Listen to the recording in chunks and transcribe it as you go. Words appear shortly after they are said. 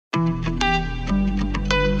Hello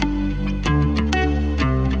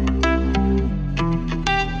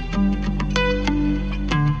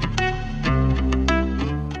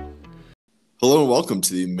and welcome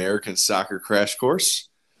to the American Soccer Crash Course,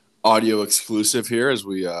 audio exclusive here as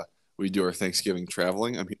we do our Thanksgiving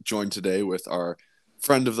traveling. I'm joined today with our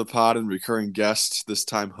friend of the pod and recurring guest, this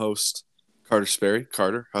time host, Carter Sperry.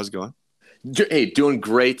 Carter, how's it going? Hey, doing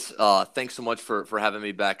great. Thanks so much for having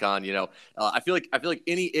me back on. I feel like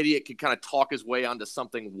any idiot could kind of talk his way onto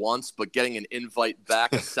something once, but getting an invite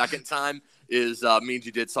back a second time is means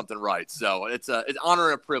you did something right. So it's an honor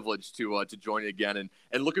and a privilege to join you again,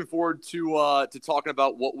 and looking forward to talking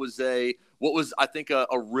about what was I think a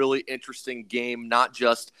really interesting game, not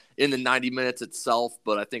just in the 90 minutes itself,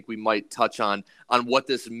 but I think we might touch on what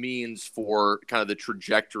this means for kind of the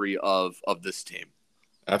trajectory of this team.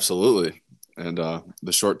 Absolutely. And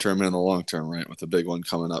the short term and the long term, right, with the big one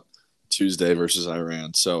coming up Tuesday versus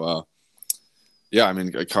Iran. So, yeah, I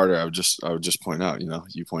mean, Carter, I would just point out,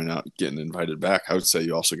 you point out getting invited back. I would say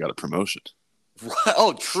you also got a promotion.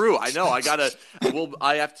 Oh, true. I know. I'll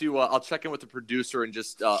check in with the producer and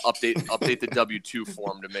just update the W-2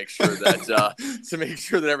 form to make sure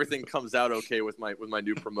that everything comes out okay with my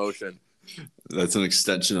new promotion. That's an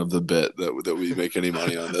extension of the bit that we make any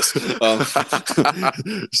money on this.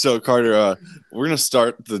 So, Carter, we're going to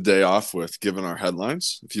start the day off with giving our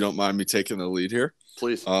headlines, if you don't mind me taking the lead here.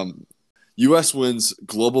 Please. U.S. wins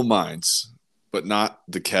global minds, but not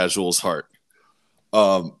the casual's heart.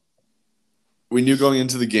 We knew going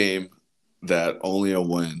into the game that only a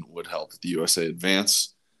win would help the USA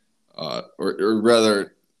advance, or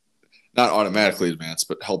rather, not automatically advance,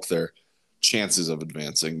 but help their chances of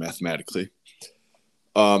advancing mathematically.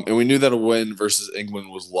 And we knew that a win versus England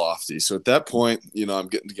was lofty. So at that point, I'm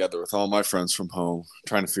getting together with all my friends from home,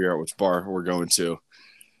 trying to figure out which bar we're going to.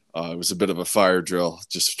 It was a bit of a fire drill,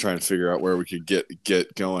 just trying to figure out where we could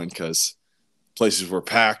get going because places were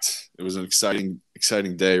packed. It was an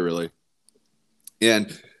exciting day, really.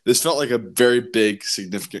 And this felt like a very big,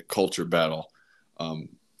 significant culture battle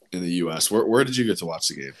in the U.S. Where did you get to watch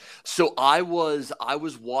the game? So I was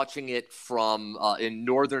watching it from in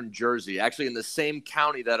northern Jersey, actually in the same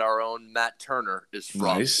county that our own Matt Turner is from.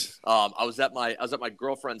 Nice. I was at my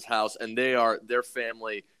girlfriend's house, and their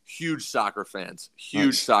family huge soccer fans,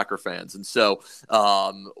 and so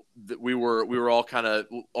we were all kind of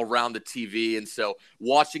around the TV, and so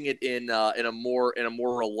watching it in a more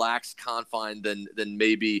relaxed confine than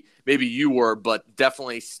maybe you were, but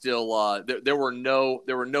definitely still there were no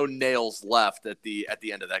nails left at the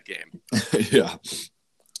end of that game. Yeah.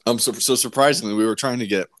 So surprisingly,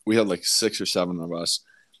 we had like 6 or 7 of us,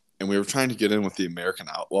 and we were trying to get in with the American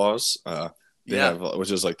Outlaws.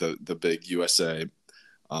 Which is like the big USA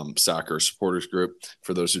soccer supporters group,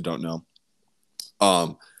 for those who don't know.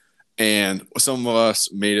 And some of us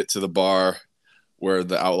made it to the bar where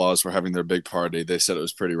the Outlaws were having their big party. They said it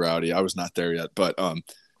was pretty rowdy. I was not there yet, but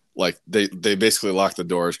they basically locked the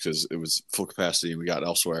doors because it was full capacity and we got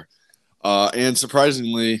elsewhere. And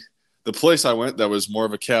surprisingly, the place I went that was more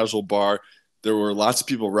of a casual bar, there were lots of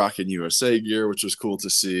people rocking USA gear, which was cool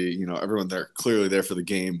to see. Everyone there clearly there for the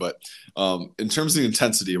game. But in terms of the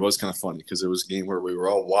intensity, it was kind of funny because it was a game where we were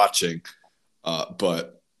all watching,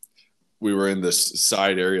 but we were in this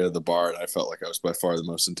side area of the bar, and I felt like I was by far the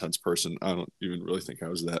most intense person. I don't even really think I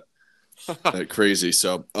was that crazy.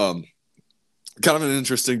 So kind of an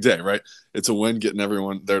interesting day, right? It's a win getting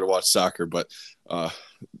everyone there to watch soccer, but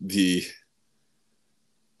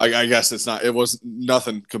I guess it was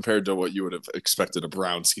nothing compared to what you would have expected a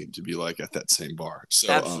Browns game to be like at that same bar.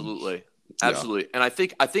 So absolutely. Yeah. And I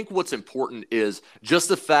think what's important is just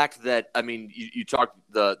the fact that, I mean, you talked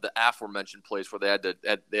the aforementioned place where they had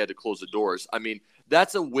to close the doors. I mean,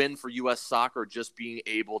 that's a win for U.S. soccer, just being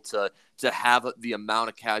able to have the amount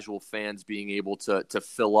of casual fans being able to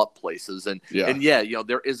fill up places. And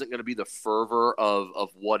there isn't going to be the fervor of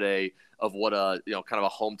what a kind of a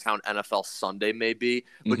hometown NFL Sunday may be,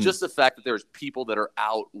 but just the fact that there's people that are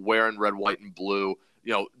out wearing red, white, and blue,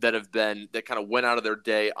 that kind of went out of their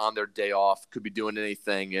day on their day off, could be doing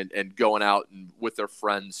anything and going out and with their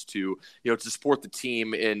friends to support the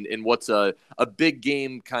team in what's a big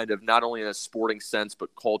game, kind of not only in a sporting sense, but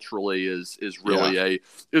culturally is really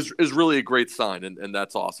a great sign. And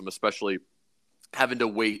that's awesome, especially having to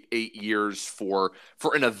wait 8 years for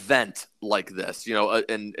an event like this,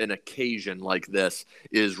 an occasion like this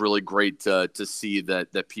is really great to see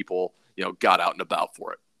that people, got out and about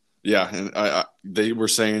for it. Yeah. And they were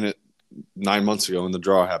saying it 9 months ago when the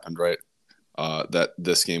draw happened, right? That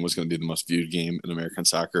this game was going to be the most viewed game in American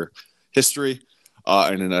soccer history.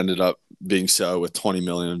 And it ended up being so with 20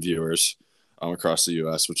 million viewers. across the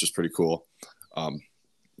U.S., which is pretty cool.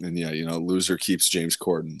 And yeah, loser keeps James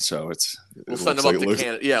Corden. So we'll send him up to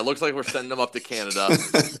Canada. Yeah, it looks like we're sending him up to Canada.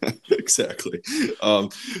 Exactly.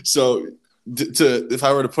 So if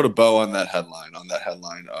I were to put a bow on that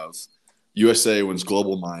headline of USA wins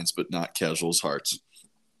global minds, but not casuals' hearts.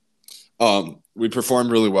 We performed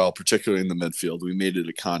really well, particularly in the midfield. We made it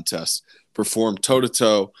a contest, performed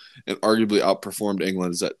toe-to-toe, and arguably outperformed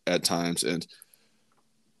England at times. And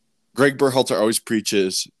Greg Berhalter always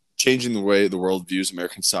preaches changing the way the world views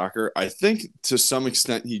American soccer. I think to some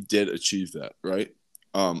extent he did achieve that, right?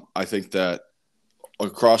 I think that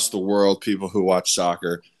across the world, people who watch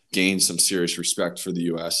soccer gained some serious respect for the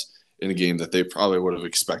U.S. in a game that they probably would have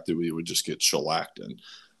expected we would just get shellacked in.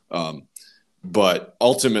 But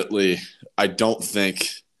ultimately, I don't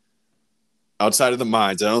think, outside of the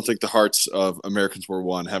minds, I don't think the hearts of Americans were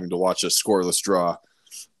won having to watch a scoreless draw.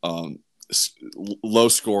 Low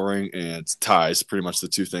scoring and ties, pretty much the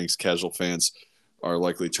two things casual fans are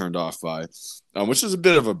likely turned off by, which is a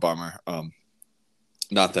bit of a bummer.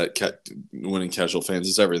 Not that winning casual fans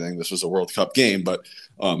is everything. This was a World Cup game, but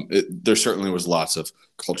there certainly was lots of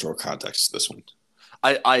cultural context to this one.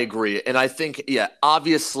 I agree. And I think, yeah,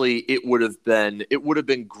 obviously it would have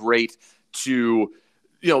been great to,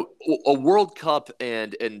 a World Cup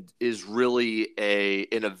and is really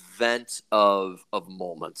an event of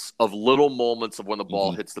moments, of little moments of when the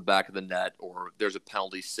ball hits the back of the net or there's a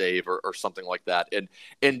penalty save or something like that.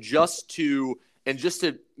 And just to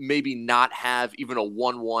maybe not have even a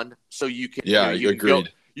 1-1 so you can, agreed.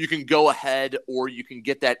 You can go ahead or you can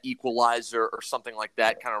get that equalizer or something like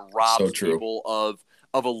that, kind of robs people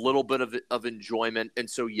of a little bit of enjoyment. And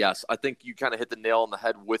so, yes, I think you kind of hit the nail on the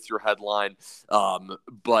head with your headline.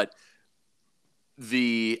 But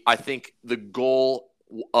I think the goal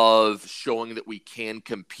of showing that we can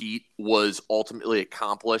compete was ultimately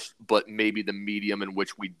accomplished, but maybe the medium in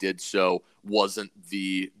which we did so wasn't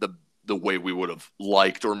the way we would have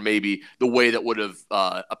liked, or maybe the way that would have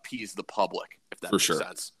appeased the public, if that makes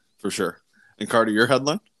sense. For sure. And Carter, your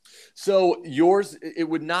headline? So yours, it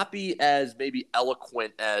would not be as maybe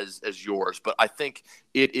eloquent as yours, but I think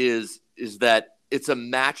it is that it's a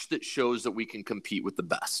match that shows that we can compete with the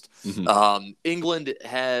best. England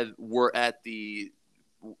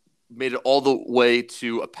made it all the way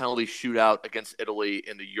to a penalty shootout against Italy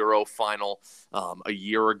in the Euro final a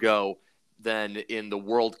year ago. Then in the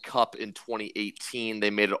World Cup in 2018, they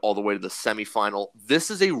made it all the way to the semifinal. This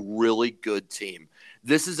is a really good team.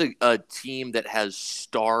 This is a team that has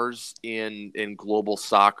stars in global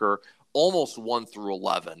soccer, almost 1 through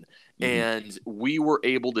 11. And we were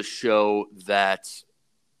able to show that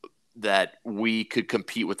we could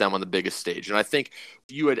compete with them on the biggest stage. And I think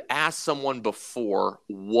if you had asked someone before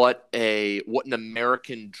what an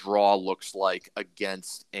American draw looks like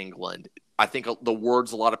against England, I think the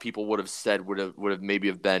words a lot of people would have said would have maybe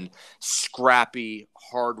have been scrappy,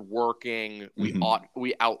 hardworking.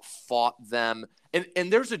 We outfought them,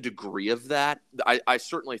 and there's a degree of that. I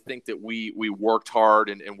certainly think that we worked hard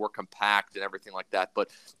and we're compact and everything like that. But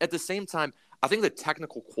at the same time, I think the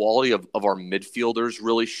technical quality of our midfielders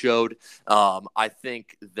really showed. I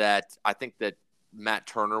think that Matt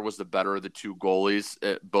Turner was the better of the two goalies,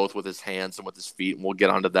 both with his hands and with his feet, and we'll get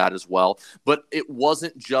onto that as well. But it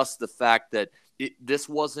wasn't just the fact that this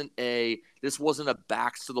wasn't a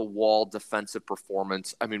backs to the wall defensive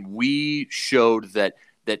performance. I mean, we showed that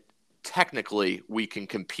technically we can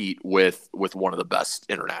compete with one of the best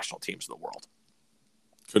international teams in the world.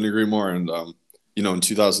 Couldn't agree more. And in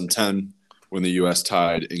 2010, when the U.S.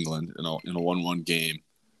 tied England in a 1-1 game,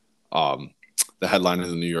 the headline in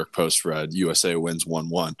the New York Post read, USA wins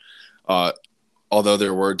 1-1. Although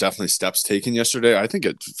there were definitely steps taken yesterday, I think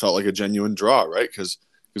it felt like a genuine draw, right? Because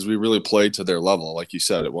we really played to their level. Like you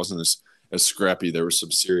said, it wasn't as scrappy. There was some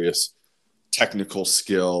serious technical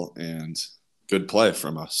skill and good play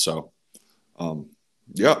from us. So, so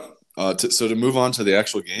to move on to the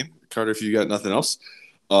actual game, Carter, if you got nothing else,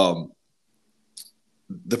 the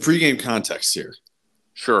pregame context here.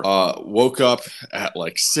 Sure. Woke up at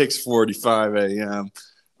like 6:45 a.m.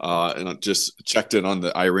 And I just checked in on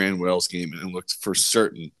the Iran-Wales game and looked for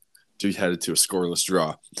certain to be headed to a scoreless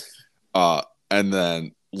draw. And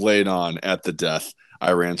then laid on at the death,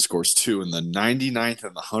 Iran scores 2 in the 99th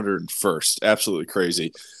and the 101st. Absolutely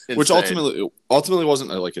crazy. Insane. Which ultimately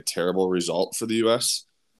wasn't a terrible result for the U.S.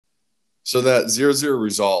 So that 0-0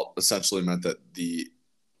 result essentially meant that the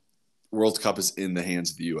World Cup is in the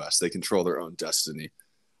hands of the U.S. They control their own destiny.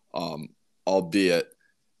 Albeit,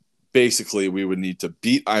 basically, we would need to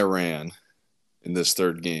beat Iran in this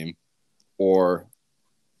third game, or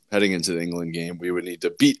heading into the England game, we would need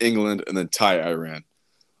to beat England and then tie Iran.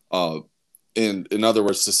 in other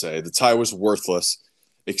words to say, the tie was worthless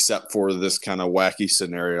except for this kind of wacky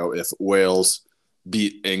scenario if Wales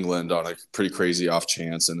beat England on a pretty crazy off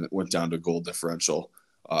chance and it went down to goal differential.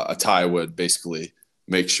 A tie would basically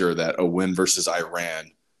make sure that a win versus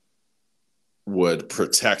Iran would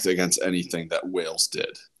protect against anything that Wales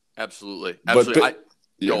did. Absolutely. Go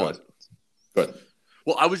ahead.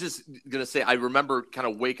 Well, I was just going to say, I remember kind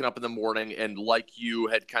of waking up in the morning and like you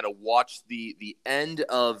had kind of watched the end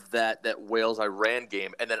of that Wales-Iran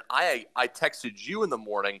game. And then I texted you in the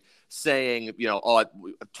morning saying,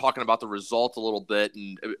 talking about the result a little bit.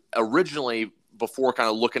 And originally, before kind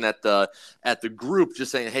of looking at the group,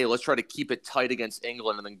 just saying, hey, let's try to keep it tight against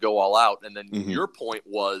England and then go all out. And then your point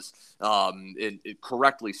was,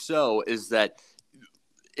 correctly so, is that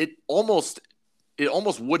it almost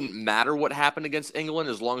wouldn't matter what happened against England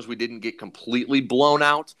as long as we didn't get completely blown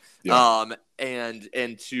out. Yeah.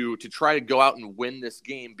 And to try to go out and win this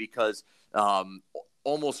game because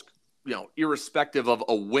almost irrespective of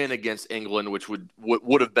a win against England, which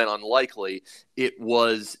would have been unlikely, it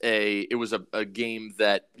was a game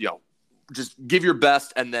that just give your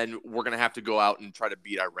best, and then we're gonna have to go out and try to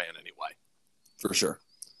beat Iran anyway. For sure.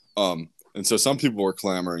 And so some people were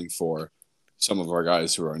clamoring for some of our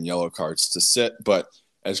guys who are on yellow cards to sit, but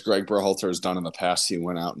as Greg Berhalter has done in the past, he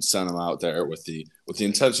went out and sent them out there with the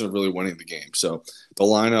intention of really winning the game. So the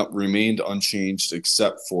lineup remained unchanged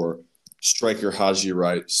except for striker Haji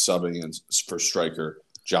Wright subbing in for striker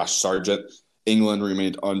Josh Sargent. England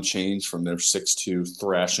remained unchanged from their 6-2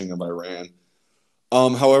 thrashing of Iran.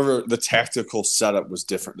 However, the tactical setup was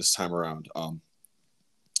different this time around.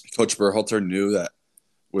 Coach Berhalter knew that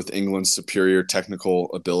with England's superior technical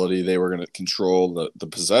ability, they were going to control the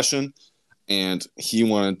possession, and he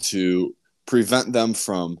wanted to prevent them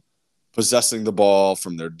from possessing the ball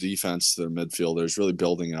from their defense, their midfielders, really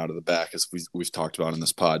building out of the back, as we've talked about in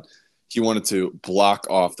this pod. He wanted to block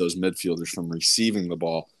off those midfielders from receiving the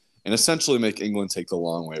ball and essentially make England take the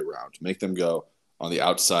long way around, make them go on the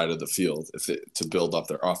outside of the field to build up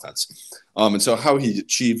their offense. And so how he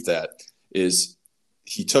achieved that is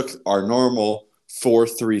he took our normal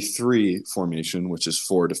 4-3-3 formation, which is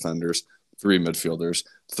 4 defenders, 3 midfielders,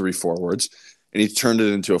 3 forwards, and he turned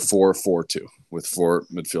it into a 4-4-2 with 4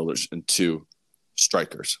 midfielders and 2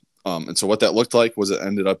 strikers. And so what that looked like was it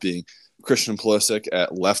ended up being Christian Pulisic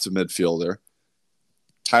at left midfielder,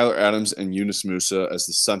 Tyler Adams and Yunus Musa as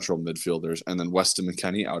the central midfielders, and then Weston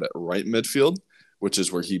McKennie out at right midfield, which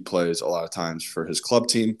is where he plays a lot of times for his club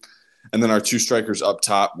team. And then our 2 strikers up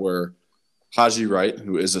top were Haji Wright,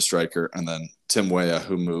 who is a striker, and then Tim Weah,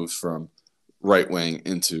 who moves from right wing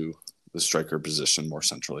into the striker position more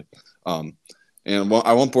centrally. And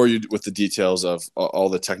I won't bore you with the details of all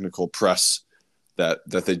the technical press that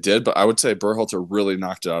they did, but I would say Berhalter really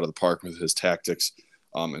knocked it out of the park with his tactics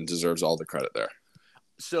and deserves all the credit there.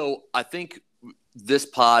 So I think this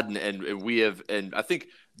pod and we have, and I think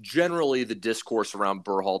generally the discourse around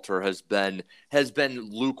Berhalter has been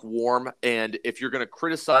lukewarm. And if you're going to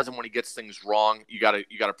criticize him when he gets things wrong, you gotta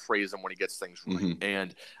praise him when he gets things right. Mm-hmm.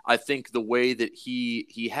 And I think the way that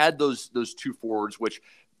he had those 2 forwards, which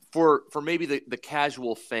for maybe the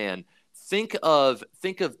casual fan, think of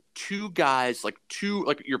 2 guys like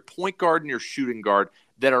your point guard and your shooting guard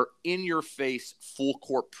that are in your face, full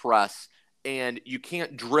court press. And you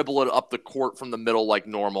can't dribble it up the court from the middle like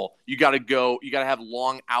normal. You got to have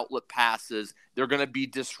long outlet passes. They're going to be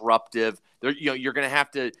disruptive. You're going to have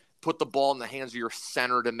to put the ball in the hands of your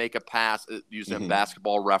center to make a pass, using a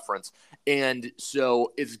basketball reference. And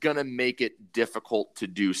so it's going to make it difficult to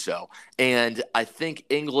do so. And I think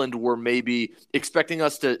England were maybe expecting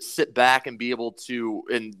us to sit back and be able to,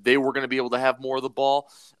 and they were going to be able to have more of the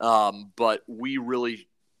ball. But we really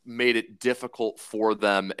made it difficult for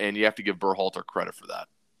them, and you have to give Berhalter credit for that.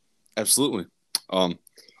 Absolutely.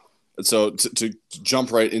 So to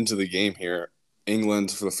jump right into the game here, England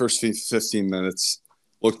for the first 15 minutes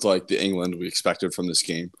looked like the England we expected from this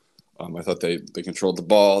game. I thought they controlled the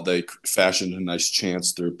ball. They fashioned a nice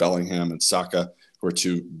chance through Bellingham and Saka, who are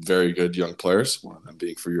 2 very good young players, one of them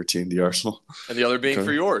being for your team, the Arsenal. And the other being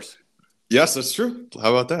for yours. Yes, that's true.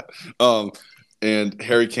 How about that? And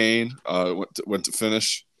Harry Kane went to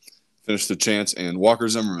finish the chance, and Walker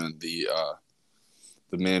Zimmerman, the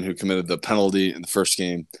man who committed the penalty in the first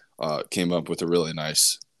game, came up with a really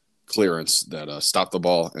nice clearance that stopped the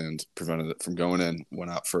ball and prevented it from going in,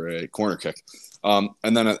 went out for a corner kick. And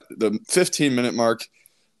then at the 15-minute mark,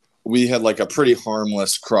 we had like a pretty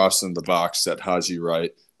harmless cross in the box that Haji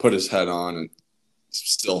Wright put his head on and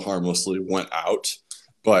still harmlessly went out.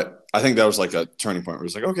 But I think that was like a turning point where it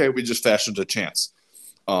was like, okay, we just fashioned a chance.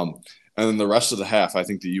 And then the rest of the half, I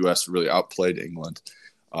think the U.S. really outplayed England.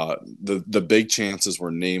 The big chances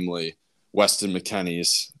were namely Weston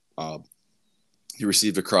McKennie's. He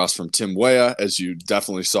received a cross from Tim Weah, as you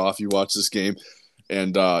definitely saw if you watched this game,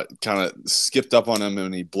 and kind of skipped up on him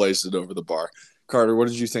and he blazed it over the bar. Carter, what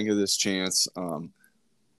did you think of this chance?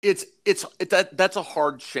 That's a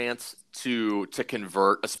hard chance to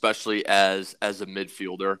convert, especially as a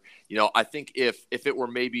midfielder. I think if it were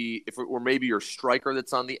maybe your striker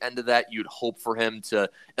that's on the end of that, you'd hope for him to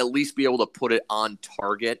at least be able to put it on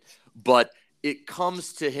target. But it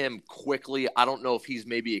comes to him quickly. I don't know if he's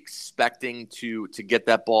maybe expecting to get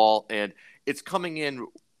that ball, and it's coming in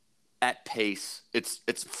at pace. It's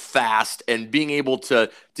fast, and being able to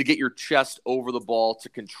get your chest over the ball to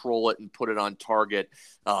control it and put it on target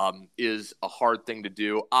is a hard thing to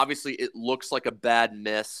do. Obviously, it looks like a bad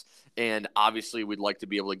miss, and obviously we'd like to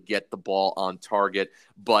be able to get the ball on target,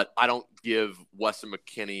 but I don't give Weston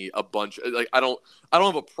McKennie a bunch. Like I don't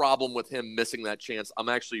have a problem with him missing that chance. I'm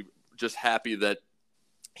actually just happy that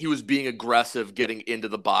he was being aggressive, getting into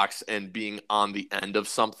the box, and being on the end of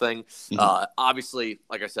something. Mm-hmm. Obviously,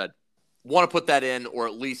 like I said, want to put that in or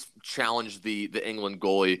at least challenge the England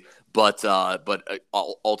goalie, but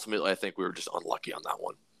ultimately, I think we were just unlucky on that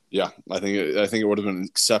one. Yeah, I think it would have been an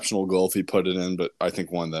exceptional goal if he put it in, but I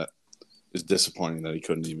think one that is disappointing that he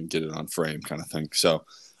couldn't even get it on frame, kind of thing. So,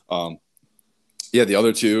 the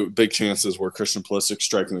other two big chances were Christian Pulisic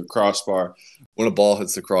striking the crossbar. When a ball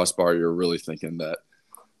hits the crossbar, you're really thinking that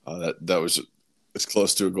that was as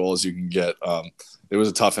close to a goal as you can get. It was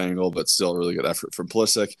a tough angle, but still a really good effort from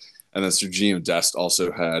Pulisic. And then Serginho Dest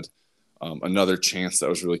also had another chance that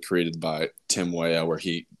was really created by Tim Weah, where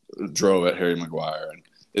he drove at Harry Maguire, and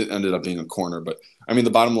it ended up being a corner. But I mean,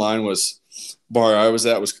 the bottom line was, bar I was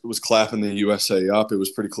at was clapping the USA up. It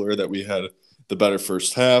was pretty clear that we had the better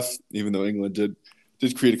first half, even though England did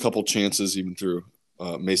create a couple chances, even through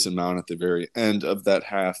Mason Mount at the very end of that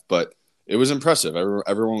half. But it was impressive.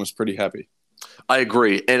 Everyone was pretty happy. I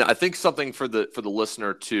agree, and I think something for the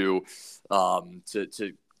listener to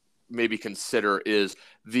maybe consider is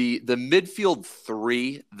the midfield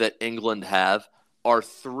three that England have are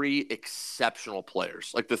three exceptional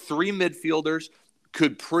players. Like the three midfielders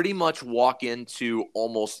could pretty much walk into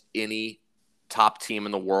almost any top team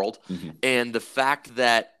in the world. Mm-hmm. And the fact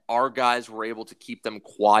that our guys were able to keep them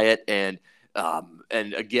quiet and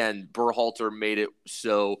again, Berhalter made it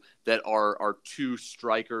so that our two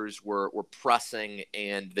strikers were pressing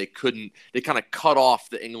and they kind of cut off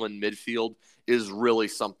the England midfield is really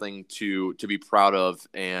something to be proud of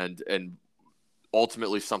and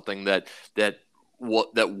ultimately something that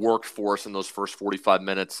worked for us in those first 45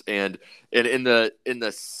 minutes. And in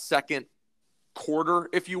the second quarter,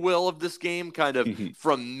 if you will, of this game, kind of mm-hmm.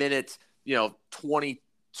 from minute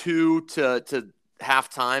 22 to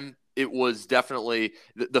halftime, it was definitely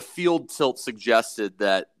the field tilt suggested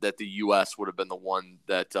that the U.S. would have been the one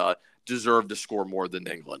that deserved to score more than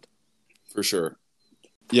England. For sure.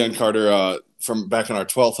 Yeah, and Carter, from back in our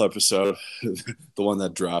 12th episode, the one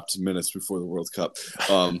that dropped minutes before the World Cup,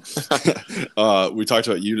 we talked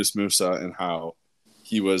about Yunus Musa and how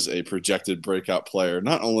he was a projected breakout player,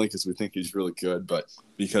 not only because we think he's really good, but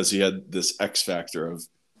because he had this X factor of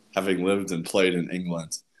having lived and played in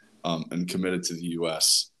England and committed to the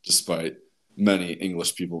U.S., despite many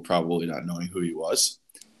English people probably not knowing who he was.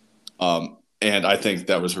 And I think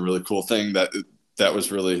that was a really cool thing. That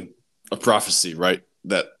was really a prophecy, right?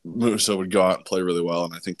 That Musa would go out and play really well,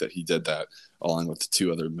 and I think that he did that along with the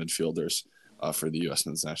two other midfielders for the U.S.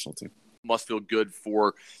 men's national team. Must feel good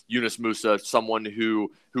for Yunus Musa, someone who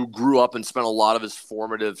grew up and spent a lot of his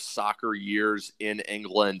formative soccer years in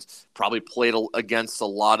England, probably played against a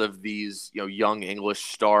lot of these young English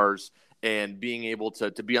stars, and being able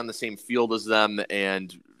to be on the same field as them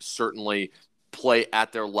and certainly play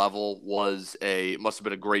at their level must have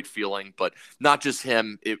been a great feeling. But not just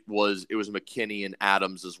him, it was McKennie and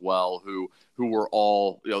Adams as well, who were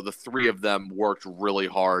all, the three of them worked really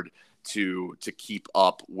hard to keep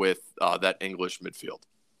up with that English midfield.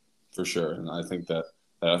 For sure. And I think that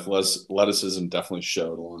athleticism definitely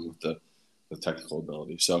showed along with the technical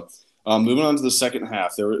ability. So moving on to the second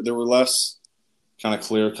half, there were less kind of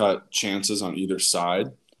clear-cut chances on either side.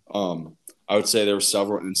 I would say there were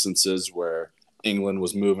several instances where England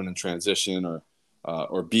was moving in transition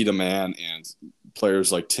or beat a man, and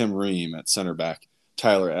players like Tim Ream at center back,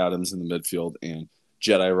 Tyler Adams in the midfield, and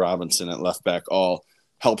Jedi Robinson at left back all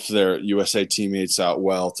helped their USA teammates out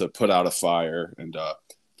well to put out a fire and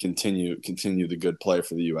continue the good play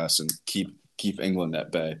for the U.S. and keep England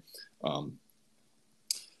at bay.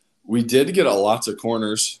 We did get lots of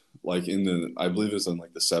corners, like I believe it was in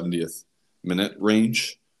like the 70th minute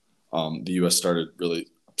range. The U.S. started really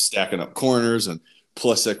stacking up corners and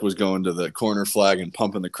Pulisic was going to the corner flag and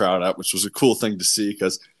pumping the crowd out, which was a cool thing to see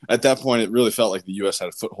because at that point it really felt like the U.S. had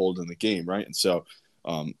a foothold in the game, right? And so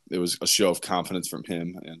it was a show of confidence from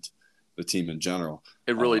him and the team in general.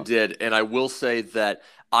 It really did. And I will say that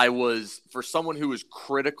for someone who was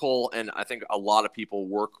critical, and I think a lot of people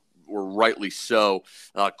were rightly so,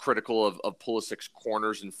 critical of Pulisic's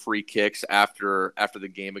corners and free kicks after the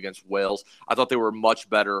game against Wales. I thought they were much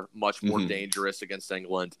better, much more dangerous against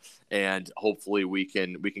England, and hopefully we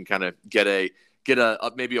can kind of get a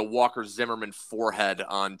maybe a Walker Zimmerman forehead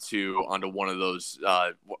onto one of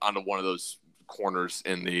those corners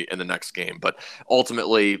in the next game. But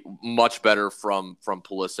ultimately, much better from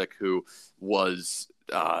Pulisic, who was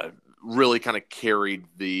really kind of carried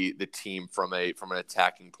the team from an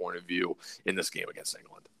attacking point of view in this game against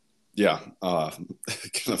England. Yeah, kind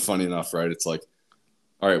of funny enough, right? It's like,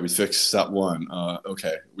 all right, we fixed step one.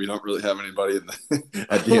 Okay, we don't really have anybody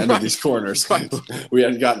at the end of these corners. Right. We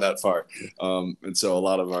hadn't gotten that far, and so a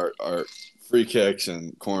lot of our free kicks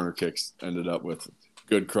and corner kicks ended up with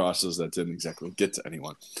good crosses that didn't exactly get to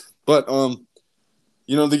anyone. But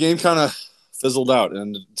the game kind of fizzled out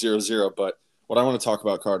and 0-0. But what I want to talk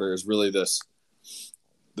about, Carter, is really the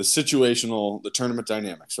tournament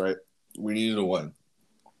dynamics, right? We needed a win.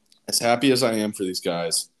 As happy as I am for these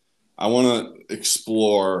guys, I want to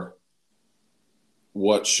explore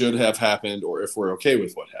what should have happened or if we're okay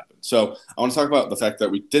with what happened. So I want to talk about the fact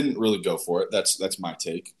that we didn't really go for it. That's my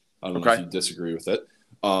take. I don't know if you disagree with it.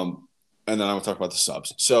 And then I want to talk about the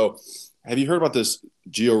subs. So have you heard about this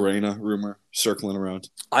Gio Reyna rumor circling around?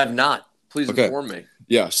 I have not. Please inform me.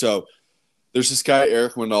 Yeah, so there's this guy,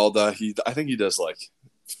 Eric Winalda. I think he does like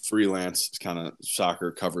freelance kind of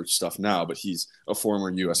soccer coverage stuff now, but he's a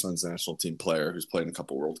former U.S. men's national team player who's played in a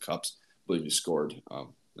couple World Cups. I believe he scored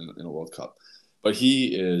in a World Cup. But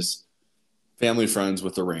he is family friends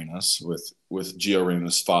with the Reynas, with Gio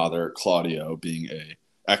Reyna's father, Claudio, being a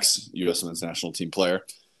ex-U.S. men's national team player.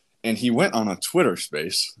 And he went on a Twitter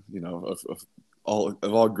space, of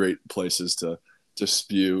all great places to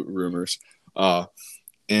spew rumors.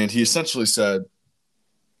 And he essentially said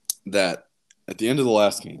that at the end of the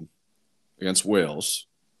last game against Wales,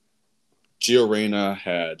 Gio Reyna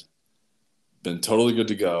had been totally good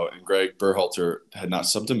to go, and Greg Berhalter had not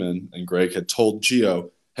subbed him in, and Greg had told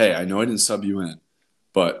Gio, hey, I know I didn't sub you in,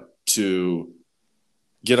 but to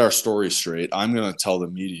get our story straight, I'm going to tell the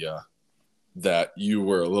media that you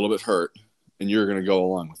were a little bit hurt, and you're going to go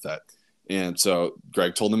along with that. And so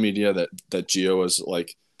Greg told the media that Gio was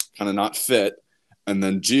like kind of not fit. And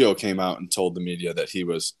then Gio came out and told the media that he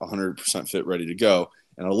was 100% fit, ready to go.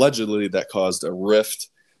 And allegedly that caused a rift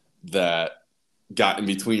that got in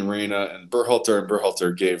between Reyna and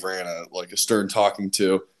Berhalter gave Reyna like a stern talking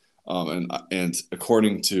to. And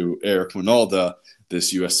according to Eric Winalda,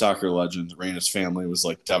 this U.S. soccer legend, Reyna's family was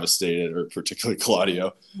like devastated, or particularly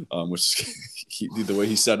Claudio, which the way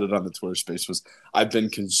he said it on the Twitter space was, I've been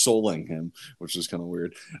consoling him, which was kind of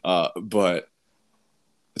weird. But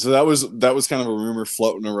so that was kind of a rumor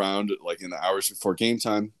floating around like in the hours before game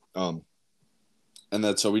time.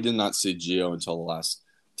 And so we did not see Gio until the last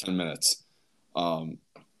 10 minutes.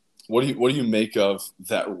 What do you make of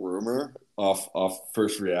that rumor off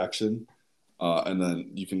first reaction? And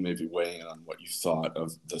then you can maybe weigh in on what you thought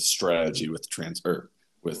of the strategy with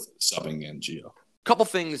subbing in Gio. Couple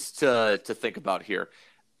things to think about here.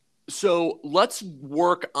 So let's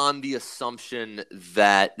work on the assumption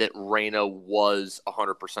that Reyna was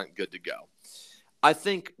 100% good to go. I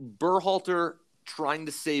think Berhalter, trying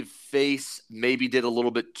to save face, maybe did a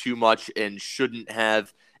little bit too much and shouldn't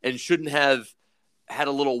have had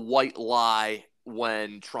a little white lie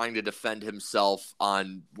when trying to defend himself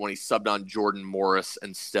when he subbed on Jordan Morris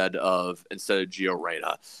instead of Gio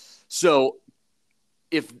Reyna. So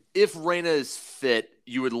if Reyna is fit,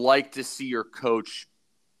 you would like to see your coach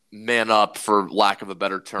man up, for lack of a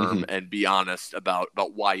better term, and be honest about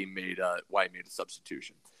why he made a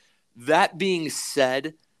substitution. That being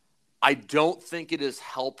said, I don't think it is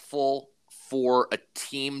helpful for a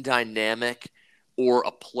team dynamic or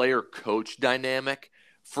a player-coach dynamic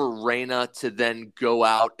for Reyna to then go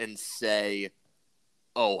out and say,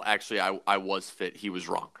 oh, actually, I was fit. He was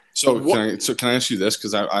wrong. So can I ask you this?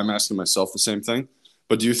 Because I'm asking myself the same thing.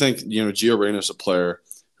 But do you think, Gio Reyna is a player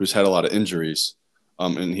who's had a lot of injuries,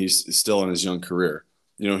 and he's still in his young career?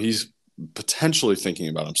 He's potentially thinking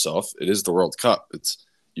about himself. It is the World Cup.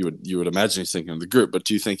 You would imagine he's thinking of the group. But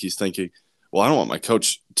do you think he's thinking, well, I don't want my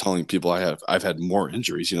coach telling people I've had more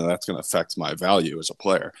injuries. That's going to affect my value as a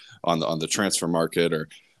player on the transfer market, or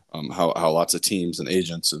how lots of teams and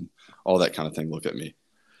agents and all that kind of thing look at me.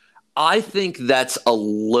 I think that's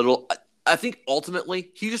I think ultimately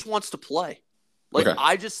he just wants to play. Like, Okay.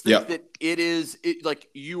 I just think that like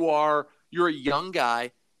you're a young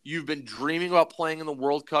guy. You've been dreaming about playing in the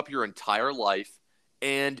World Cup your entire life,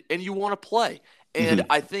 and you want to play. And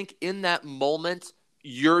Mm-hmm. I think in that moment,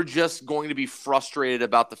 you're just going to be frustrated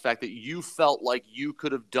about the fact that you felt like you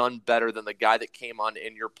could have done better than the guy that came on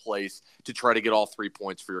in your place to try to get all 3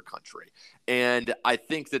 points for your country. And I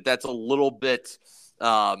think that that's a little bit.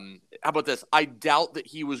 How about this? I doubt that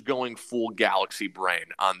he was going full galaxy brain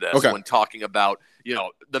on this Okay. when talking about,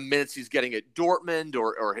 the minutes he's getting at Dortmund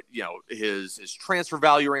or his transfer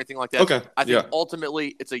value or anything like that. Okay. I think Yeah.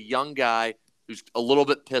 ultimately it's a young guy who's a little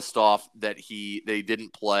bit pissed off that they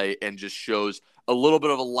didn't play, and just shows a little bit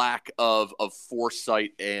of a lack of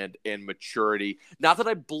foresight and maturity. Not that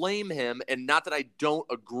I blame him, and not that I don't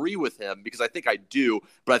agree with him, because I think I do,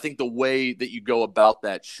 but I think the way that you go about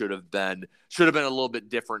that should have been a little bit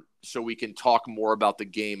different, so we can talk more about the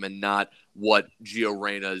game and not what Gio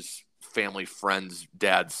Reyna's family friend's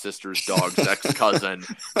dad's sister's dog's ex-cousin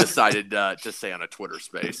decided to say on a Twitter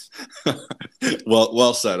space.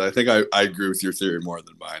 Well said. I think I agree with your theory more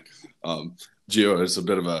than mine. Gio is a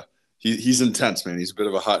bit of he's intense, man. He's a bit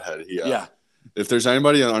of a hothead. Yeah. If there's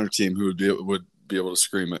anybody on our team who would be able to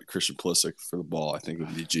scream at Christian Pulisic for the ball, I think it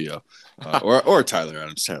would be Gio, or Tyler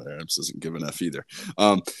Adams. Tyler Adams doesn't give an F either.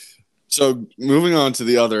 So moving on to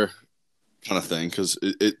the other kind of thing, because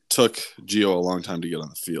it took Gio a long time to get on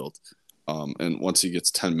the field. And once he gets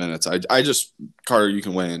 10 minutes, I just, Carter, you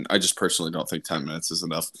can weigh in. I just personally don't think 10 minutes is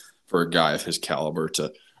enough for a guy of his caliber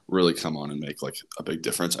to really come on and make like a big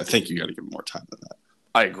difference. I think you got to give him more time than that.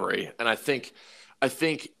 I agree. And I think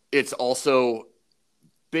it's also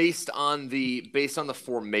based on the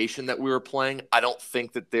formation that we were playing. I don't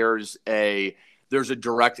think that there's a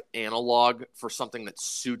direct analog for something that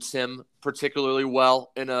suits him particularly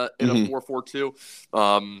well in a 4-4-2.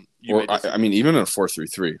 I mean, even in a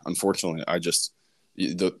 4-3-3, unfortunately,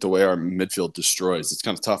 the way our midfield destroys, it's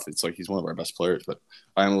kind of tough. It's like he's one of our best players, but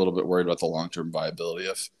I am a little bit worried about the long-term viability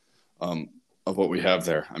of what we have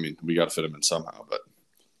there. I mean, we got to fit him in somehow, but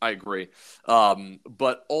I agree.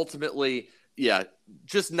 But ultimately, yeah,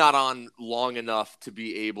 just not on long enough to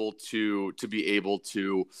be able to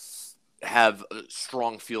have a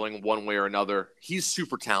strong feeling one way or another. He's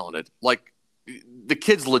super talented. Like, the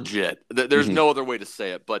kid's legit. There's no other way to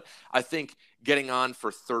say it. But I think getting on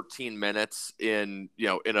for 13 minutes in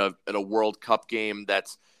a World Cup game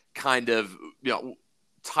that's kind of,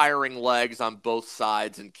 tiring legs on both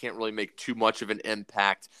sides and can't really make too much of an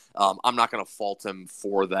impact. I'm not going to fault him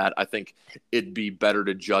for that. I think it'd be better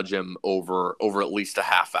to judge him over at least a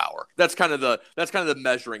half hour. That's kind of the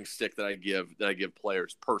measuring stick that I give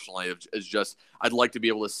players personally. Is just I'd like to be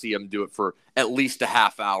able to see them do it for at least a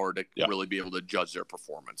half hour to really be able to judge their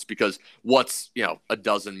performance. Because what's a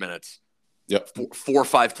dozen minutes? Yep, 4 or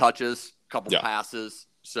 5 touches, couple passes.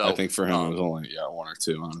 So I think for him it was only 1 or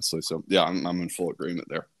 2, honestly. So yeah, I'm in full agreement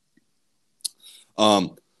there.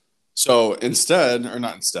 So but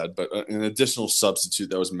an additional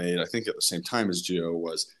substitute that was made, I think at the same time as Gio,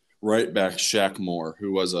 was right back Shaq Moore,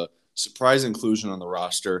 who was a surprise inclusion on the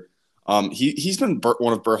roster. He's been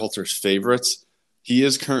one of Berhalter's favorites. He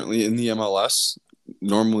is currently in the MLS.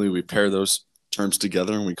 Normally we pair those terms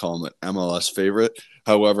together and we call him an MLS favorite.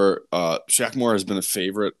 However, Shaq Moore has been a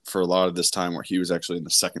favorite for a lot of this time, where he was actually in the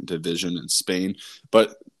second division in Spain.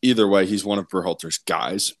 But either way, he's one of Berhalter's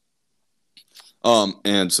guys.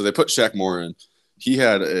 And so they put Shaq Moore in. He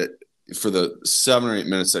had for the 7 or 8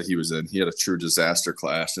 minutes that he was in, he had a true disaster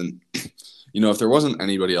class. And if there wasn't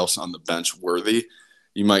anybody else on the bench worthy,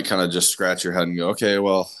 you might kind of just scratch your head and go, okay,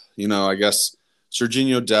 well, I guess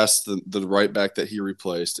Serginho Dest, the right back that he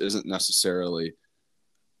replaced, isn't necessarily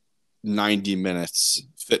 90 minutes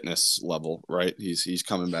fitness level, right? He's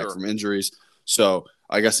coming back from injuries. So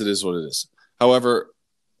I guess it is what it is. However,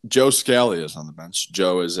 Joe Scally is on the bench.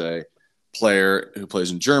 Joe is a player who plays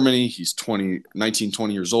in Germany. He's 19,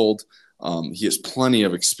 20 years old. He has plenty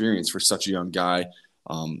of experience for such a young guy.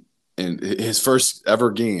 And his first ever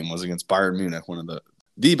game was against Bayern Munich, one of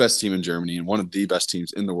the best team in Germany and one of the best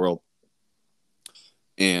teams in the world.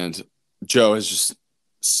 And Joe has just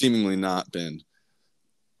seemingly not been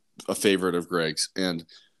a favorite of Greg's. And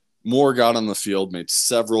Moore got on the field, made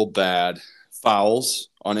several bad fouls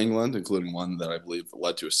on England, including one that I believe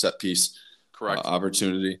led to a set piece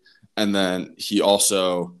opportunity. And then he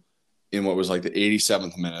also, in what was like the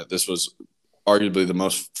 87th minute, this was arguably the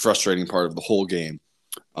most frustrating part of the whole game.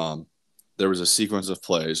 There was a sequence of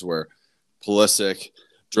plays where Pulisic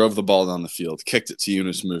drove the ball down the field, kicked it to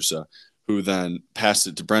Yunus Musa, who then passed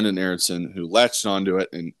it to Brendan Aronson, who latched onto it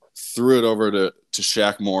and threw it over to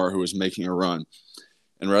Shaq Moore, who was making a run.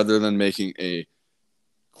 And rather than making a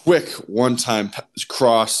quick one-time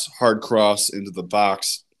hard cross into the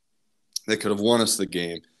box that could have won us the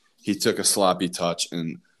game. He took a sloppy touch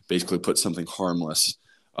and basically put something harmless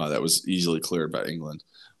that was easily cleared by England.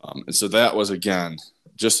 And so that was, again,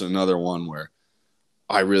 just another one where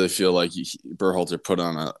I really feel like Berhalter put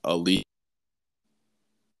on a lead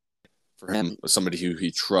for him, somebody who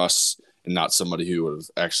he trusts and not somebody who would have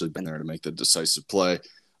actually been there to make the decisive play.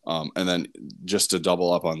 And then just to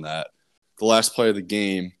double up on that, the last play of the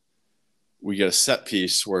game, we get a set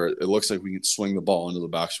piece where it looks like we can swing the ball into the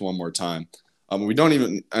box one more time. We don't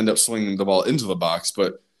even end up swinging the ball into the box,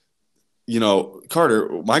 but Carter,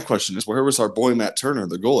 my question is, where was our boy Matt Turner,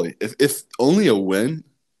 the goalie? If only a win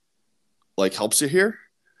helps you here,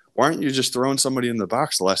 why aren't you just throwing somebody in the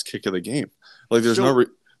box the last kick of the game? There's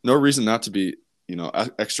no reason not to be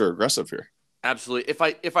extra aggressive here. Absolutely.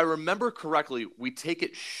 If I remember correctly, we take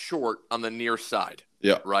it short on the near side.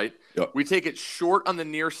 Yeah. Right? Yeah. We take it short on the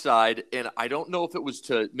near side, and I don't know if it was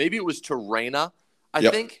maybe it was to Reyna, I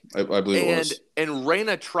think. I believe it was. And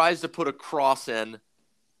Reyna tries to put a cross in,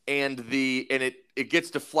 and it gets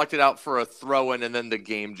deflected out for a throw in, and then the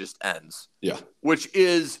game just ends. Yeah. Which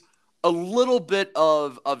is a little bit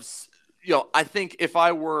of I think if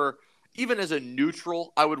I were even as a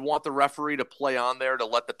neutral, I would want the referee to play on there to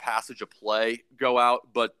let the passage of play go out,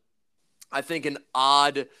 but I think an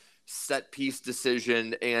odd set piece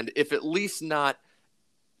decision, and if at least not,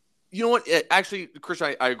 you know what? Actually,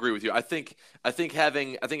 Christian, I agree with you. I think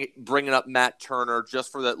bringing up Matt Turner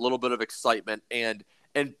just for that little bit of excitement and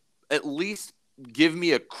at least give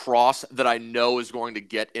me a cross that I know is going to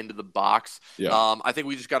get into the box. Yeah. I think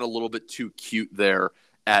we just got a little bit too cute there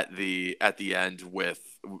at the end with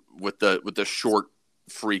the short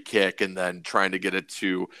free kick and then trying to get it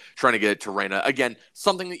to Reyna. Again,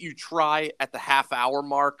 something that you try at the half hour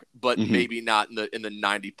mark, but maybe not in the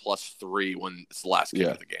 90+3 when it's the last kick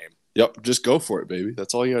of the game. Yep, just go for it, baby.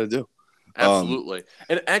 That's all you got to do. Absolutely.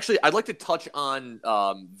 And actually, I'd like to touch on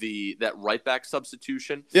that right back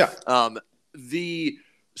substitution. Yeah.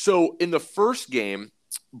 So in the first game,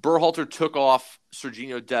 Berhalter took off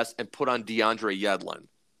Serginho Dest and put on DeAndre Yedlin,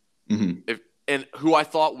 and who I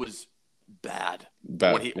thought was bad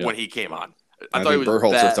when he came on. I thought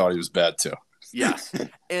Berhalter thought he was bad too. Yes.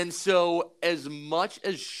 And so as much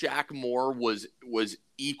as Shaq Moore was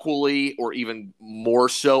equally or even more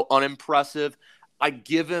so unimpressive, I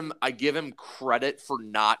give him credit for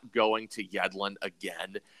not going to Yedlin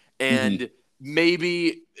again. And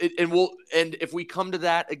maybe and if we come to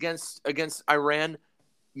that against Iran,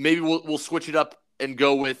 maybe we'll switch it up and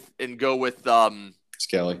go with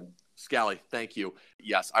Scally. Thank you.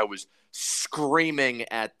 Yes, I was screaming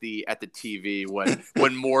at the TV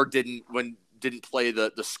when Moore didn't play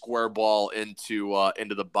the square ball into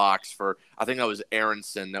the box for, I think that was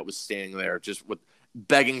Aronson that was standing there just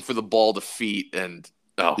begging for the ball to feet, and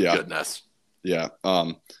goodness. Yeah.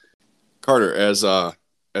 Carter, as the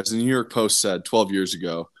New York Post said 12 years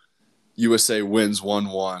ago, USA wins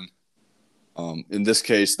 1-1. In this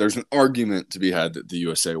case, there's an argument to be had that the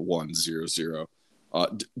USA won 0-0.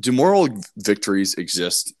 Do moral victories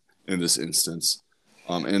exist in this instance?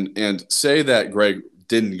 And say that Greg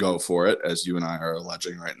didn't go for it, as you and I are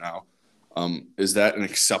alleging right now. Is that an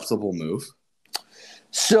acceptable move?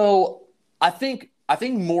 So I think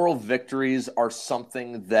moral victories are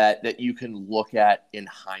something that you can look at in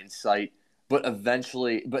hindsight, but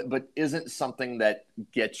eventually, but isn't something that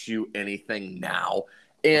gets you anything now.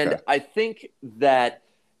 And I think that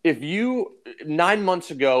if 9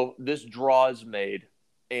 months ago, this draw is made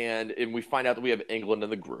and we find out that we have England in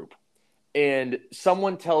the group, and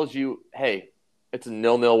someone tells you, hey, it's a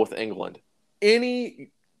 0-0 with England,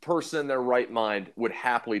 any person in their right mind would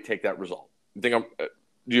happily take that result. Do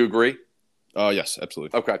you agree? Yes,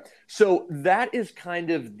 absolutely. Okay. So that is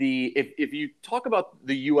kind of if you talk about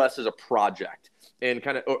the U.S. as a project and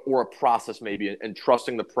kind of, or a process maybe, and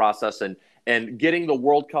trusting the process and getting the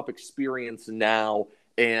World Cup experience now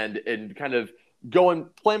and kind of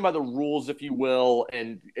playing by the rules, if you will,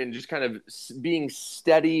 and just kind of being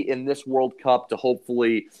steady in this World Cup to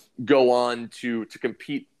hopefully go on to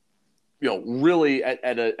compete, really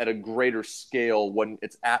at a greater scale when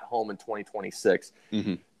it's at home in 2026.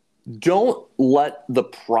 Don't let the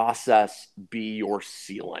process be your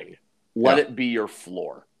ceiling. Let it be your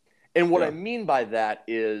floor. And what I mean by that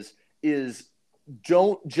is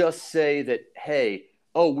don't just say that, hey,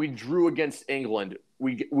 we drew against England,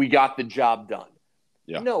 we got the job done.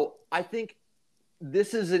 Yeah. No, I think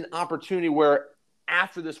this is an opportunity where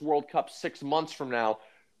after this World Cup 6 months from now,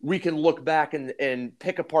 we can look back and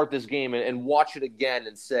pick apart this game and watch it again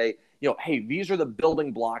and say, hey, these are the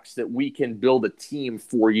building blocks that we can build a team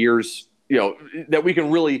 4 years that we can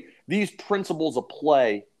really, these principles of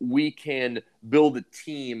play, we can build a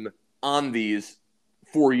team on these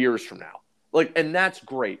 4 years from now. And that's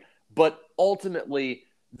great. But ultimately,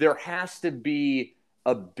 there has to be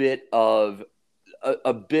a bit of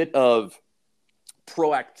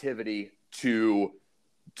proactivity to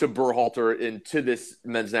Berhalter and to this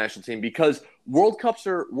men's national team, because World Cups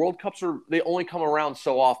are they only come around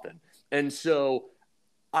so often. And so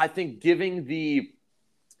I think giving this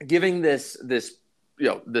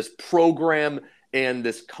program and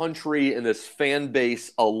this country and this fan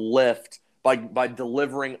base a lift by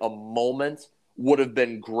delivering a moment would have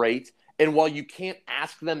been great. And while you can't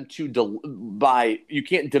ask them you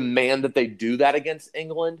can't demand that they do that against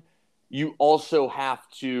England, you also have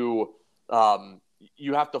to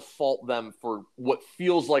fault them for what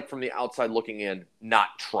feels like, from the outside looking in,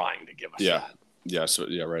 not trying to give us that. Yeah. So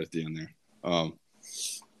right at the end there.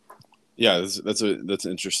 That's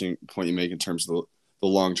an interesting point you make in terms of the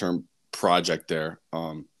long-term project there.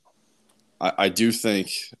 I do think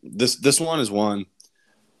this one is one,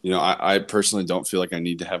 I personally don't feel like I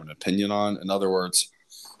need to have an opinion on. In other words,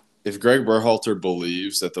 if Greg Berhalter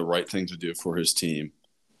believes that the right thing to do for his team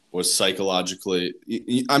was psychologically,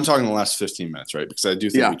 I'm talking the last 15 minutes, right? Because I do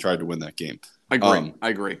think we tried to win that game. I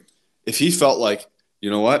agree. If he felt like, you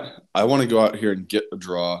know what, I want to go out here and get a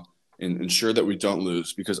draw and ensure that we don't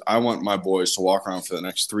lose, because I want my boys to walk around for the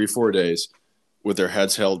next 3-4 days with their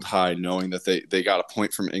heads held high, knowing that they got a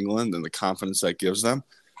point from England and the confidence that gives them.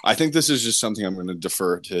 I think this is just something I'm going to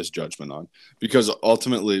defer to his judgment on, because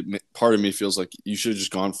ultimately part of me feels like you should have just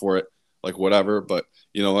gone for it, like whatever. But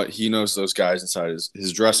you know what? He knows those guys inside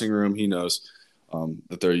his dressing room. He knows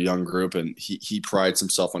that they're a young group, and he prides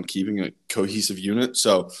himself on keeping a cohesive unit.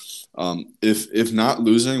 So if not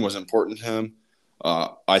losing was important to him,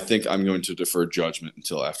 I think I'm going to defer judgment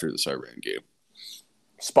until after this Iran game.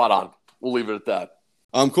 Spot on. We'll leave it at that.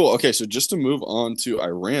 Cool. Okay, so just to move on to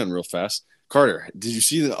Iran real fast. Carter, did you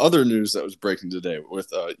see the other news that was breaking today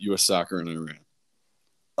with U.S. soccer and Iran?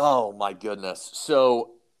 Oh, my goodness.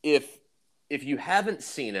 So if you haven't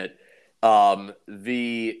seen it,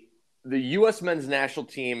 the U.S. men's national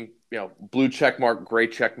team, blue check mark, gray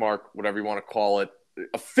check mark, whatever you want to call it,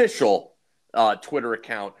 official Twitter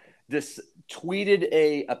account, this tweeted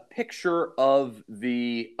a picture of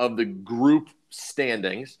the group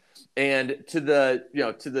standings, and to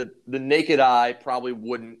the naked eye probably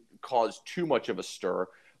wouldn't cause too much of a stir.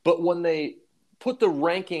 But when they put the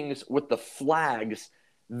rankings with the flags,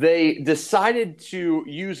 they decided to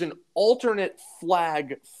use an alternate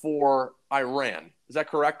flag for Iran. Is that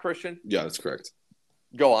correct, Christian? Yeah, that's correct.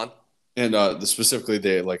 Go on. And specifically,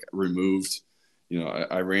 they removed,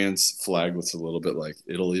 Iran's flag looks a little bit like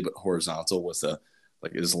Italy, but horizontal with a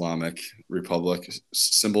Islamic Republic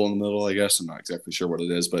symbol in the middle, I guess. I'm not exactly sure what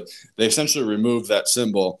it is, but they essentially removed that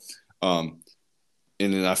symbol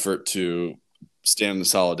in an effort to stand in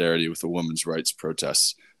solidarity with the women's rights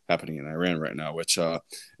protests happening in Iran right now, which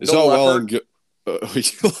is all well and good. It's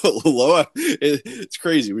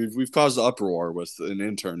crazy. We've caused an uproar with an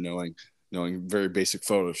intern knowing very basic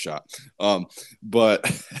Photoshop.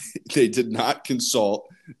 But they did not consult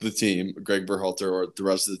the team, Greg Berhalter, or the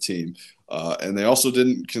rest of the team. And they also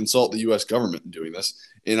didn't consult the U.S. government in doing this.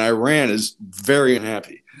 And Iran is very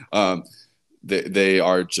unhappy. They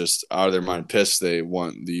are just out of their mind pissed. They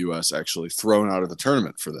want the U.S. actually thrown out of the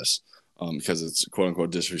tournament for this because it's quote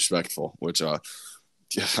unquote disrespectful, which I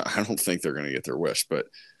don't think they're going to get their wish. But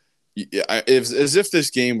as if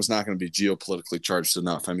this game was not going to be geopolitically charged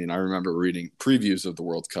enough. I mean, I remember reading previews of the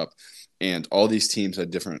World Cup, and all these teams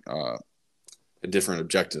had different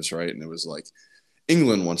objectives, right? And it was like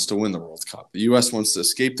England wants to win the World Cup. The U.S. wants to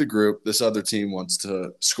escape the group. This other team wants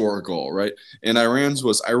to score a goal, right? And Iran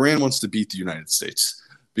wants to beat the United States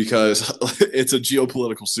because it's a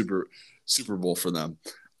geopolitical Super Bowl for them.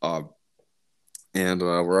 And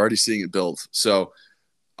we're already seeing it build. So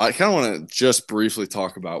I kind of want to just briefly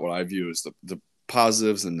talk about what I view as the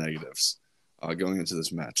positives and negatives going into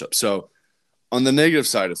this matchup. So on the negative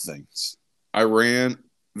side of things, Iran,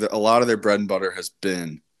 a lot of their bread and butter has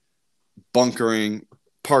been bunkering,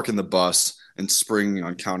 parking the bus, and springing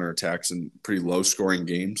on counterattacks in pretty low-scoring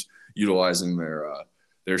games, utilizing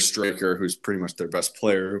their striker, who's pretty much their best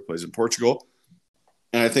player, who plays in Portugal.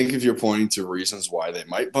 And I think if you're pointing to reasons why they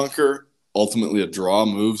might bunker, ultimately a draw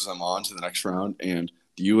moves them on to the next round, and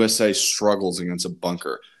the USA struggles against a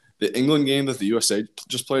bunker. The England game that the USA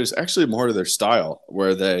just played is actually more to their style,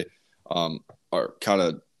 where they are kind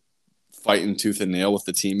of fighting tooth and nail with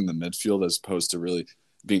the team in the midfield as opposed to really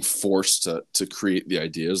being forced to create the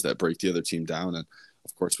ideas that break the other team down. And,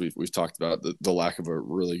 of course, we've talked about the lack of a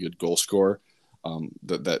really good goal scorer.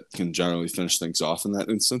 that can generally finish things off in that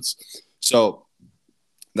instance. So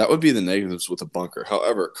that would be the negatives with a bunker.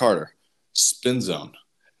 However, Carter, spin zone.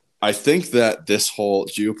 I think that this whole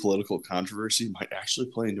geopolitical controversy might actually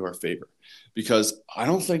play into our favor because I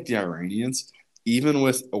don't think the Iranians, even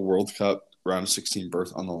with a World Cup round of 16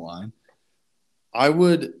 berth on the line, I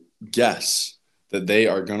would guess that they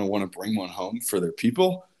are going to want to bring one home for their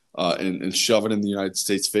people and shove it in the United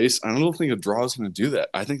States' face. I don't think a draw is going to do that.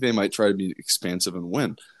 I think they might try to be expansive and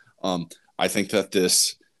win. I think that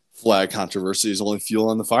this flag controversy is only fuel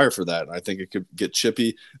on the fire for that. I think it could get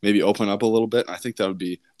chippy, maybe open up a little bit. I think that would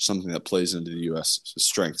be something that plays into the U.S.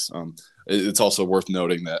 strengths. It's also worth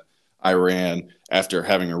noting that Iran, after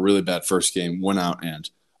having a really bad first game, went out and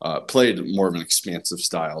played more of an expansive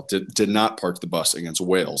style, did not park the bus against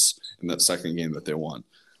Wales in that second game that they won.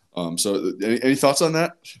 So any thoughts on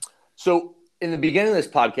that? So in the beginning of this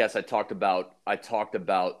podcast, I talked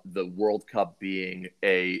about the World Cup being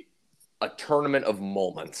a tournament of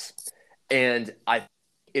moments. And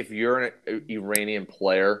if you're an Iranian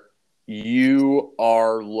player, you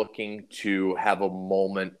are looking to have a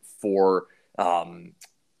moment for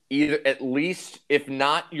either, at least, if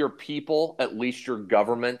not your people, at least your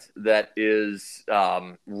government that is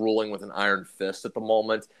ruling with an iron fist at the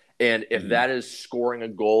moment. And if that is scoring a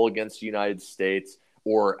goal against the United States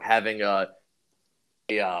or having a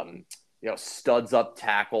studs up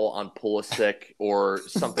tackle on Pulisic or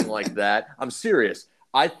something like that. I'm serious.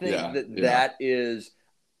 I think that is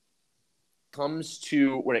when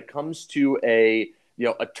it comes to a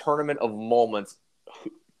tournament of moments,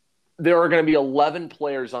 there are going to be 11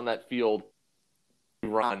 players on that field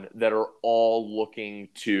run that are all looking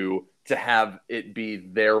to have it be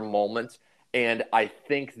their moment. And I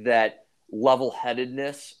think that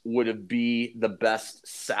level-headedness would be the best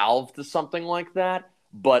salve to something like that.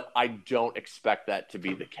 But I don't expect that to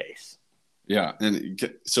be the case. Yeah, and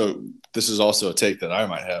so this is also a take that I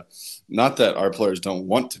might have. Not that our players don't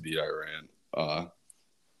want to beat Iran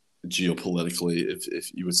geopolitically,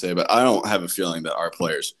 if you would say, but I don't have a feeling that our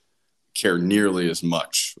players care nearly as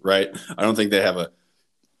much, right? I don't think they have a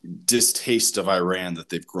distaste of Iran that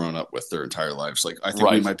they've grown up with their entire lives. Like, I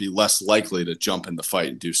think we might be less likely to jump in the fight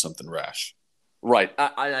and do something rash. Right.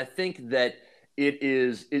 I think that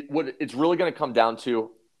what it's really going to come down to,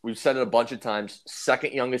 we've said it a bunch of times,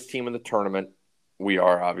 second youngest team in the tournament. We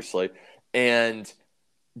are, obviously, and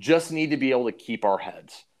just need to be able to keep our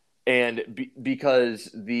heads. And because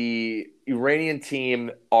the Iranian team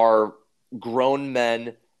are grown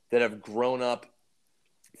men that have grown up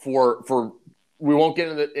for we won't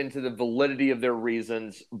get into the validity of their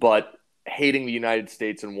reasons, but hating the United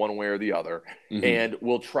States in one way or the other, and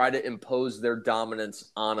will try to impose their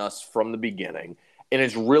dominance on us from the beginning. And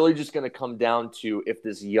it's really just going to come down to if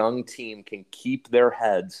this young team can keep their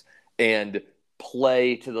heads and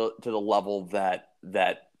play to the level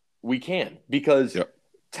that we can. Because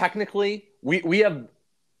technically, we have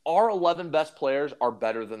our 11 best players are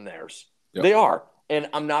better than theirs. They are. And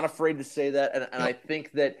I'm not afraid to say that. And I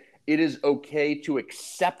think that it is okay to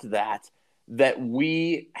accept that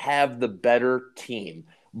we have the better team.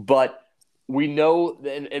 But we know,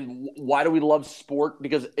 and why do we love sport?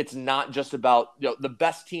 Because it's not just about, the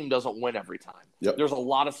best team doesn't win every time. There's a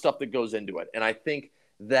lot of stuff that goes into it. And I think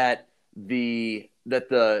that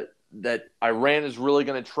that Iran is really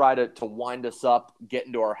going to try to wind us up, get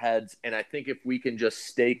into our heads. And I think if we can just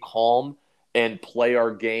stay calm and play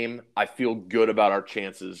our game, I feel good about our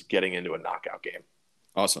chances getting into a knockout game.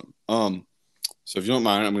 Awesome. So if you don't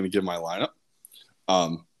mind, I'm going to give my lineup.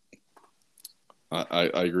 I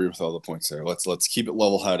agree with all the points there. Let's keep it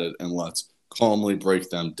level-headed and let's calmly break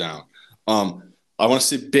them down. I want to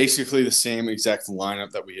see basically the same exact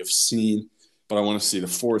lineup that we have seen, but I want to see the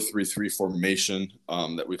 4-3-3 formation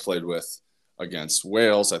that we played with against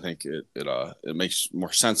Wales. I think it makes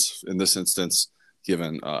more sense in this instance,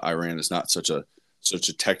 given Iran is not such a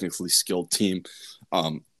technically skilled team.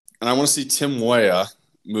 And I want to see Tim Weah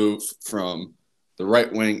move from the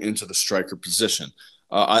right wing into the striker position.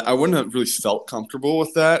 I wouldn't have really felt comfortable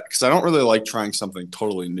with that because I don't really like trying something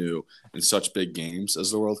totally new in such big games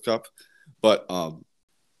as the World Cup. But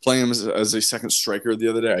playing him as a second striker the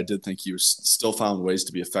other day, I did think he still found ways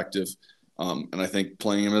to be effective. And I think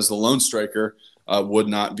playing him as the lone striker would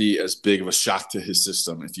not be as big of a shock to his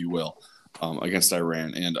system, if you will, against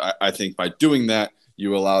Iran. And I think by doing that,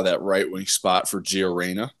 you allow that right wing spot for Gio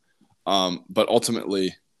Reyna. But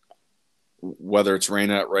ultimately, whether it's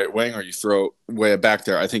Reyna at right wing or you throw Weah back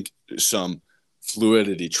there, I think some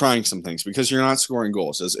fluidity, trying some things because you're not scoring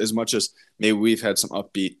goals. As much as maybe we've had some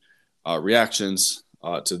upbeat reactions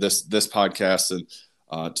to this podcast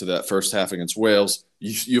and to that first half against Wales,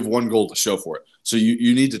 you have one goal to show for it. So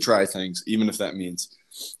you need to try things, even if that means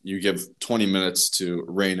you give 20 minutes to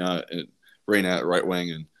Reyna at right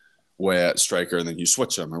wing and Way at striker, and then you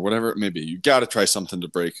switch them or whatever it may be. You got to try something to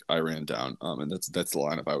break Iran down, and that's the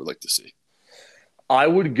lineup I would like to see. I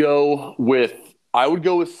would go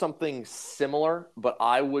with something similar, but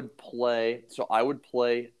I would play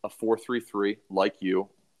a 4-3-3 like you.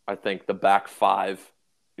 I think the back five,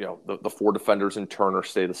 the four defenders in Turner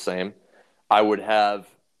stay the same. I would have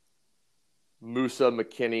Musa,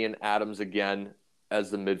 McKinney, and Adams again as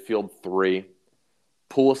the midfield three.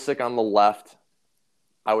 Pulisic on the left.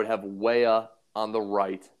 I would have Weah on the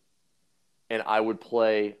right. And I would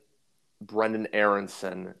play Brendan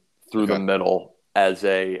Aronson through the middle as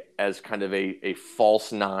kind of a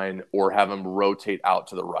false nine, or have him rotate out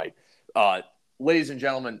to the right. Ladies and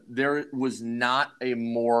gentlemen, there was not a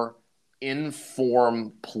more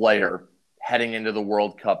in-form player heading into the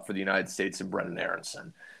World Cup for the United States than Brendan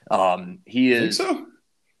Aronson. He is. Think so?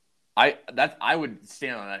 I would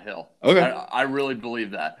stand on that hill. Okay. I really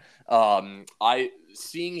believe that.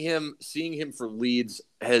 Seeing him for Leeds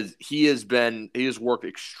he has worked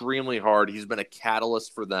extremely hard. He's been a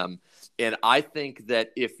catalyst for them. And I think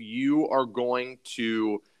that if you are going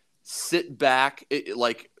to sit back,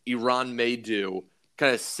 like Iran may do,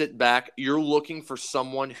 kind of sit back, you're looking for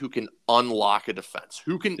someone who can unlock a defense,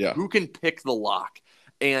 who can pick the lock.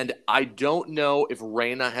 And I don't know if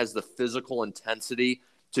Reyna has the physical intensity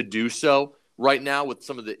to do so right now with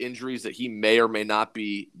some of the injuries that he may or may not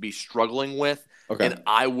be struggling with. Okay. And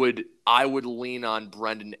I would lean on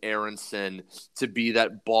Brendan Aronson to be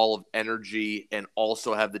that ball of energy and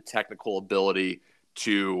also have the technical ability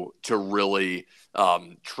to really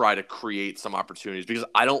try to create some opportunities, because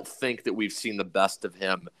I don't think that we've seen the best of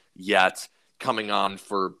him yet, coming on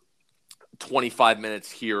for 25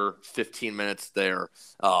 minutes here, 15 minutes there,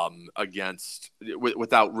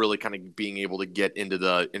 without really kind of being able to get into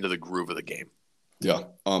the groove of the game. Yeah.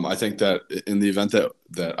 I think that in the event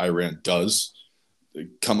that Iran does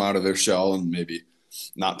come out of their shell and maybe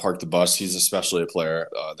not park the bus, he's especially a player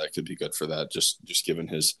that could be good for that, just given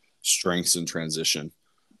his strengths in transition.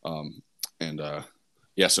 So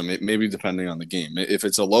maybe depending on the game. If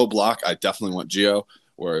it's a low block, I definitely want Gio,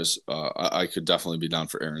 whereas I could definitely be down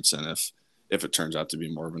for Aronson if it turns out to be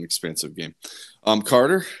more of an expansive game.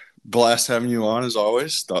 Carter, blast having you on as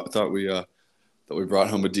always. Thought we brought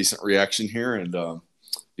home a decent reaction here, and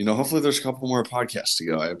hopefully there's a couple more podcasts to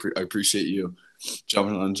go. I appreciate you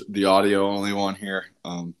jumping on the audio only one here,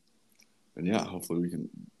 and hopefully we can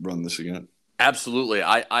run this again. Absolutely,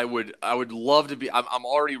 I would love to be. I'm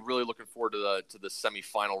already really looking forward to the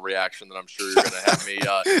semifinal reaction that I'm sure you're going to have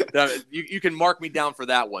me. You can mark me down for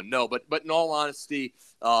that one. No, but in all honesty,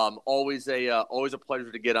 always a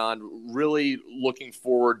pleasure to get on. Really looking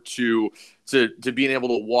forward to being able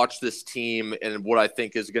to watch this team and what I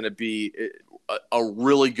think is going to be a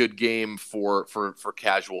really good game for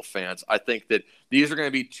casual fans. I think that these are going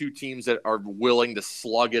to be two teams that are willing to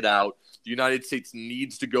slug it out. The United States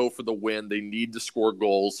needs to go for the win. They need to score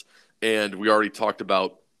goals, and we already talked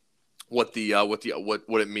about what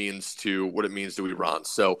it means to Iran.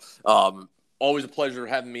 So always a pleasure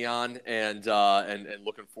having me on, and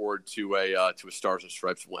looking forward to a Stars and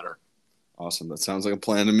Stripes winner. Awesome. That sounds like a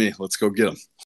plan to me. Let's go get them.